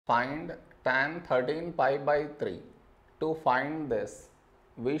Find tan 13 pi by 3. To find this,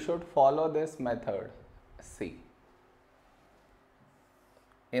 we should follow this method. See.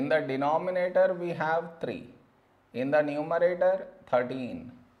 In the denominator we have 3. In the numerator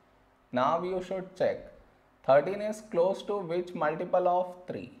 13. Now you should check 13 is close to which multiple of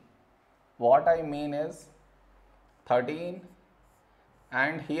 3. What I mean is 13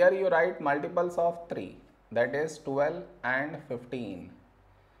 and here you write multiples of 3, that is 12 and 15.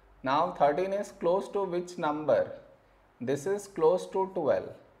 Now 13 is close to which number? This is close to 12.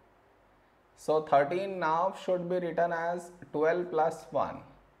 So 13 now should be written as 12 plus 1.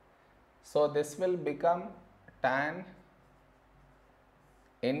 So this will become tan.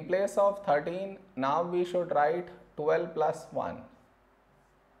 In place of 13, now we should write 12 plus 1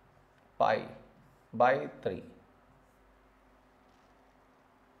 pi by 3.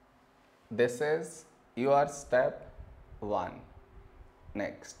 This is your step 1.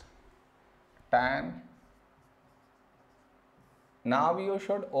 Next, tan. Now you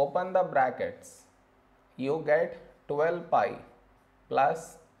should open the brackets. You get 12 pi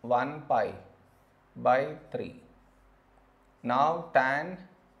plus 1 pi by 3. Now tan,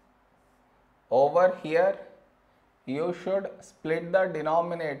 over here you should split the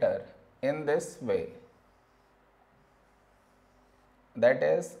denominator in this way. That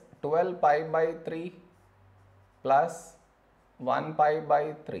is 12 pi by 3 plus 1 pi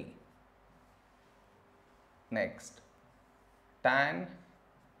by 3. Next, tan.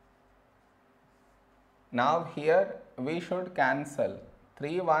 Now here we should cancel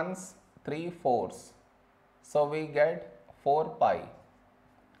 3 1s, 3 4s. So we get 4 pi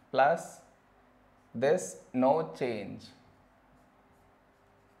plus this no change.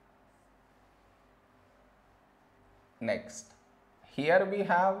 Next, here we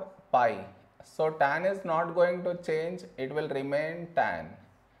have pi. So tan is not going to change, it will remain tan.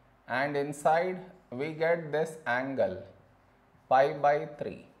 And inside we get this angle pi by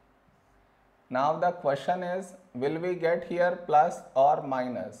 3. Now the question is, will we get here plus or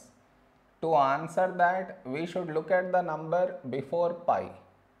minus? To answer that, we should look at the number before pi,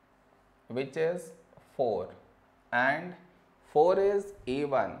 which is 4. And 4 is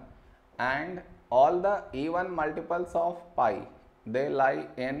even. And all the even multiples of pi, they lie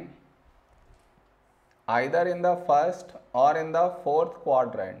in either in the first or in the fourth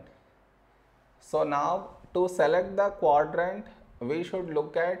quadrant. So now to select the quadrant, we should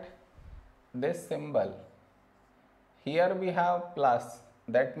look at this symbol. Here we have plus,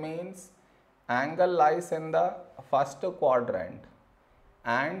 that means angle lies in the first quadrant,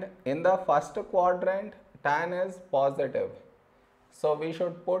 and in the first quadrant tan is positive, so we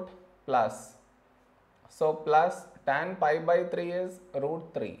should put plus. So plus tan pi by 3 is root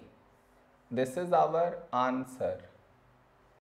 3. This is our answer.